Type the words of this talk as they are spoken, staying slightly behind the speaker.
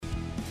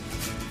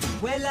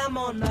Well, I'm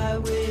on my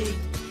way.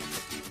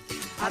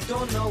 I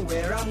don't know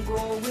where I'm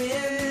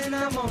going.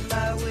 I'm on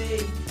my way.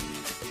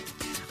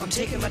 I'm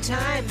taking my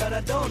time, but I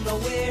don't know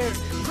where.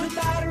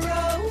 Goodbye to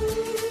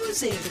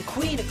Rose, the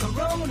queen of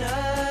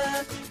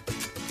Corona.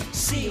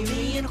 See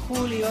me and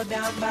Julio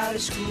down by the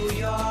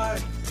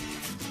schoolyard.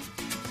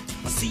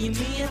 See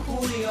me and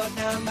Julio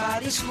down by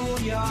the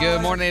schoolyard.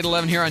 Good morning,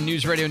 811 here on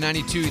News Radio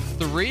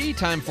 92.3.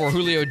 Time for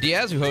Julio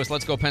Diaz, who hosts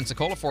Let's Go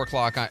Pensacola, 4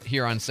 o'clock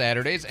here on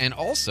Saturdays. And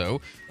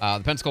also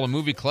the Pensacola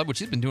Movie Club, which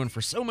he's been doing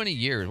for so many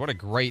years. What a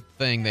great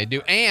thing they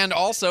do. And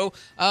also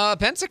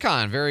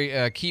Pensacon,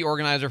 very key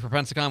organizer for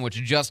Pensacon, which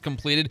just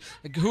completed.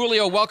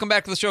 Julio, welcome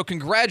back to the show.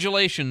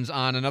 Congratulations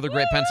on another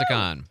great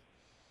Pensacon.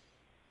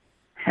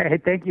 Hey,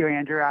 thank you,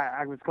 Andrew.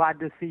 I was glad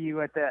to see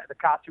you at the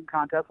costume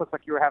contest. Looks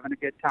like you were having a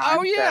good time.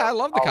 Oh, yeah, so I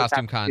love the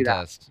costume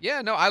contest. That.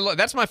 Yeah, no,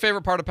 that's my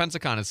favorite part of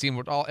Pensacon is seeing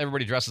what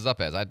everybody dresses up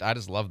as. I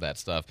just love that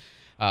stuff.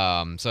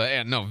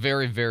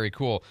 Very, very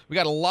cool. We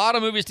got a lot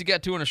of movies to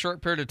get to in a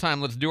short period of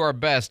time. Let's do our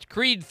best.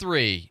 Creed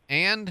 3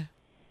 and...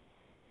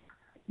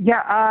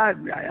 Yeah,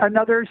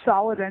 another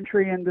solid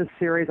entry in this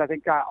series. I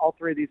think all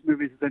three of these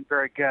movies have been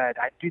very good.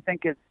 I do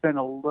think it's been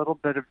a little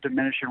bit of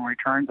diminishing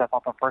returns. I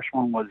thought the first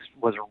one was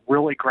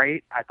really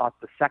great. I thought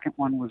the second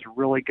one was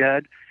really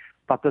good.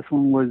 I thought this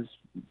one was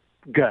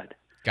good.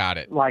 Got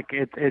it. Like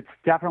it's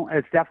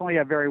definitely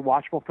a very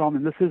watchable film.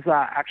 And this is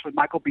actually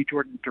Michael B.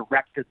 Jordan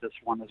directed this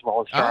one as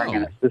well as starring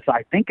in it. This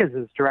I think is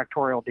his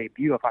directorial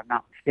debut, if I'm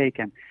not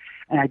mistaken.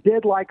 And I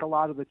did like a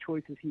lot of the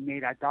choices he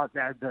made. I thought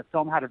that the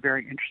film had a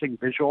very interesting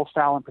visual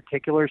style in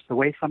particular. So the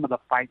way some of the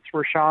fights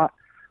were shot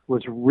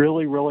was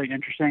really, really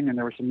interesting. And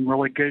there were some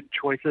really good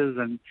choices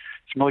and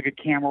some really good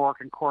camera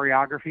work and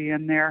choreography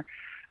in there.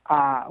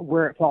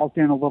 Where it falls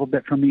in a little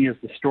bit for me is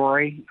the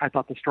story. I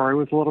thought the story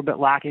was a little bit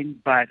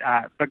lacking, but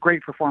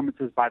great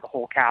performances by the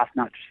whole cast,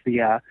 not just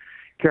the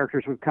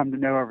characters we've come to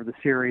know over the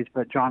series,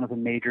 but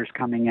Jonathan Majors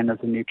coming in as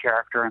a new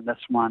character in this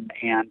one.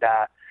 And,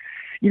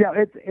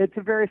 it's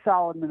a very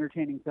solid and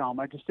entertaining film.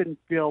 I just didn't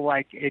feel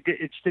like it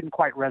just didn't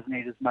quite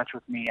resonate as much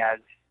with me as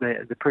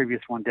the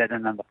previous one did,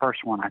 and then the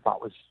first one I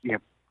thought was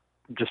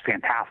just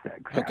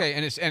fantastic. So. Okay,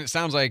 and it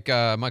sounds like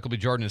Michael B.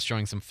 Jordan is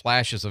showing some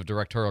flashes of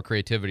directorial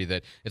creativity.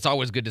 That it's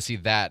always good to see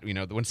that.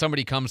 When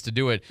somebody comes to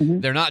do it,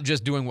 they're not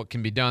just doing what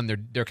can be done.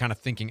 They're kind of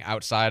thinking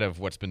outside of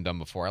what's been done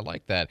before. I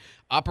like that.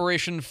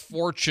 Operation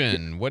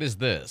Fortune. What is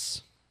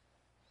this?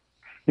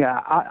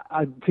 Yeah,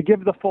 to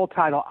give the full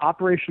title,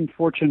 Operation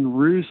Fortune: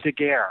 Ruse de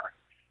Guerre.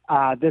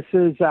 This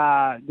is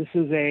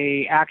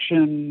a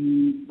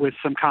action with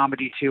some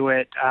comedy to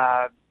it,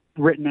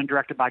 written and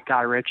directed by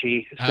Guy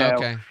Ritchie.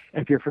 So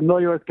if you're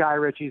familiar with Guy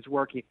Ritchie's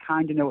work, you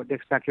kind of know what to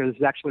expect here. This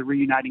is actually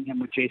reuniting him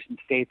with Jason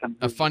Statham.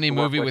 A funny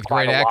movie with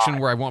great action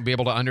where I won't be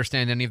able to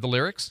understand any of the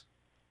lyrics?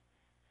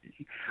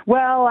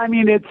 Well, I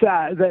mean, it's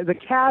the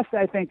cast.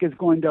 I think is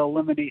going to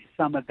eliminate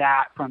some of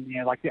that from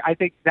I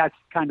think that's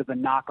kind of the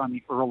knock on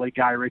the early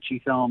Guy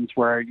Ritchie films,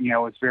 where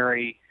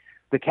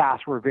the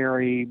cast were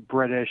very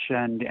British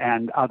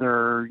and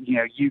other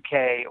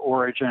UK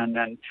origin,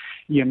 and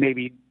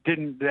maybe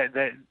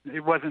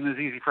it wasn't as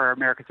easy for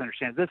Americans to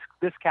understand.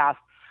 This cast,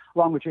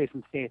 along with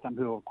Jason Statham,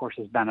 who of course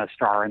has been a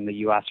star in the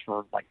U.S.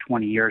 for like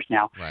 20 years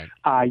now.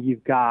 Right.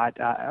 You've got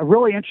a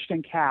really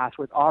interesting cast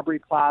with Aubrey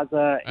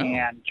Plaza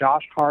and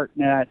Josh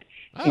Hartnett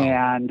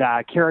and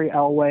Carrie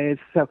Elways.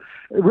 So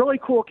a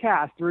really cool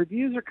cast. The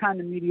reviews are kind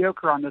of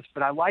mediocre on this,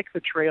 but I like the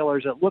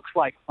trailers. It looks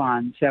like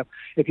fun. So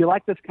if you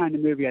like this kind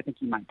of movie, I think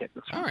you might dig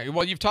this one. All right.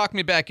 Well, you've talked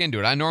me back into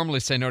it. I normally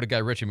say no to Guy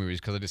Ritchie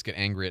movies because I just get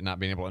angry at not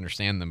being able to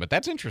understand them, but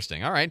that's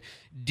interesting. All right.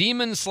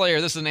 Demon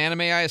Slayer. This is an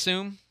anime, I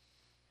assume?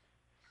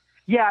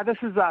 Yeah, this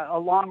is a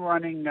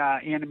long-running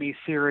anime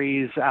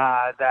series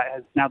that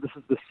has now. This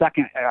is the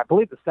second, I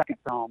believe, the second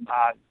film,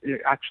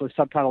 actually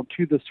subtitled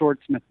 "To the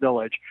Swordsmith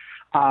Village."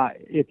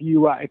 If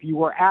you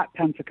were at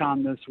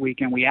Pensacon this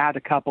weekend, we had a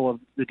couple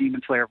of the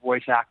Demon Slayer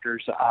voice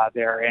actors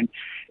there, and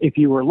if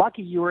you were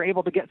lucky, you were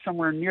able to get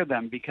somewhere near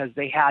them because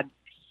they had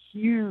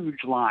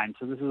huge lines.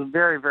 So this is a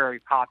very, very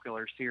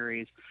popular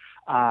series.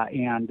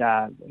 And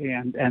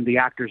the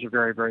actors are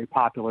very, very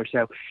popular.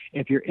 So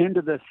if you're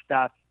into this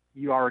stuff,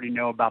 you already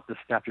know about this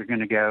stuff. You're going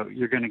to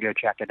go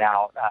check it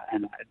out.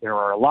 And there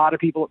are a lot of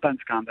people at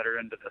Pensacon that are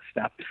into this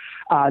stuff.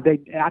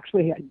 They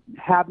actually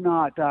have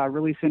not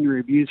released any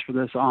reviews for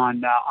this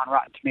on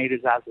Rotten Tomatoes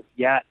as of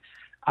yet.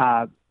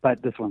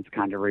 But this one's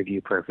kind of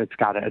review proof. It's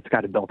got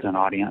a built-in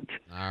audience.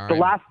 All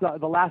right.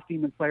 The last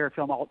Demon Slayer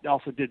film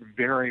also did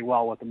very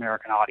well with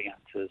American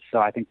audiences, so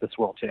I think this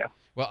will too.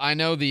 Well, I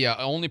know the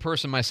only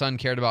person my son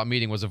cared about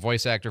meeting was a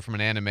voice actor from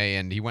an anime,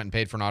 and he went and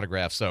paid for an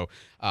autograph. So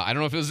I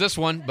don't know if it was this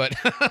one, but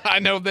I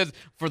know that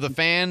for the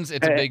fans,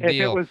 it's a big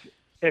deal.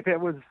 If it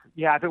was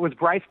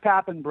Bryce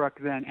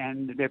Papenbrook,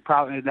 then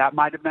that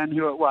might have been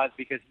who it was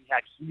because he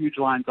had huge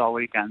lines all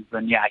weekend.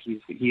 Then yeah, he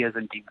is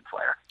in Demon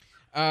Slayer.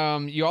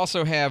 You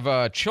also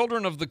have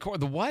Children of the Corn.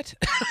 The what?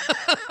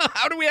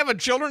 How do we have a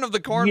Children of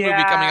the Corn movie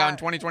coming out in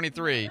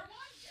 2023?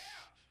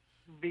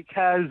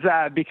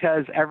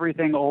 Because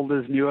everything old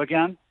is new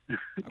again.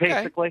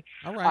 basically.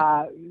 All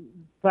right.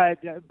 But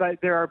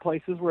there are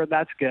places where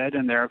that's good,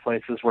 and there are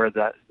places where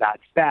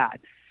that's bad.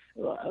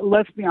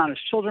 Let's be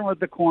honest. Children of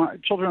the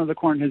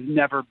Corn has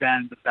never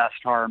been the best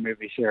horror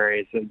movie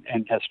series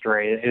in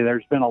history.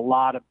 There's been a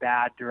lot of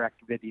bad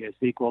direct-to-video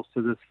sequels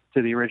to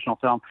the original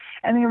film,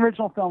 and the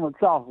original film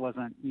itself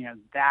wasn't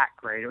that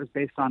great. It was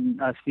based on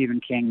a Stephen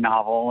King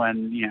novel,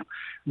 and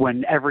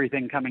when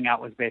everything coming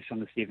out was based on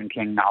the Stephen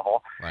King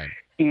novel. Right.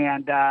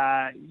 And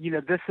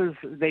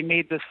they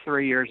made this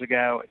 3 years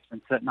ago. It's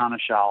been sitting on a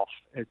shelf.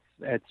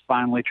 It's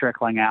finally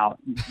trickling out.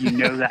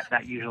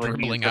 That usually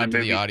means that a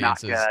movie's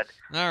not good.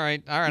 All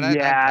right.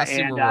 Yeah, I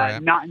see where we're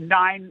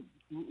at.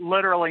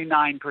 Literally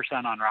 9%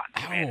 on Rotten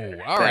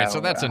Tomatoes. Oh, all right. So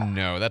that's a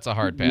no. That's a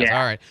hard pass. Yeah.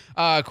 All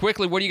right.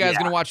 Quickly, what are you guys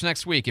going to watch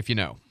next week, if you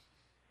know?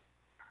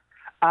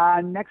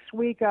 Next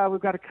week, we've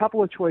got a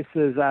couple of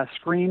choices.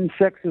 Scream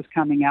 6 is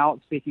coming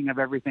out, speaking of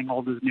everything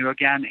old is new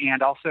again,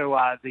 and also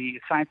the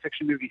science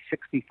fiction movie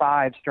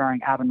 65 starring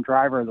Adam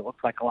Driver that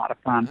looks like a lot of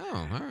fun.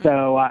 Oh, all right.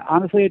 So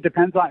honestly, it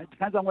depends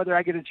on whether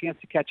I get a chance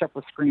to catch up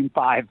with Scream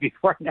 5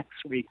 before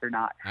next week or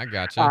not. I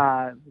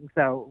gotcha.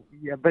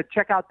 But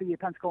check out the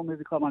Pensacola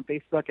Movie Club on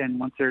Facebook, and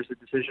once there's a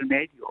decision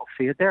made, you'll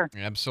see it there.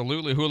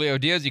 Absolutely. Julio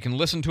Diaz, you can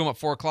listen to him at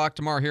 4 o'clock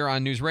tomorrow here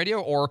on News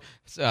Radio, or,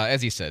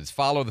 as he says,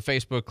 follow the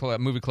Facebook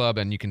Movie Club,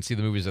 and you can see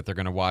the movies that they're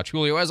going to watch.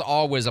 Julio, as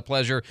always, a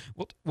pleasure.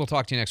 We'll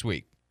talk to you next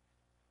week.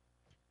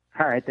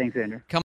 All right. Thanks, Andrew.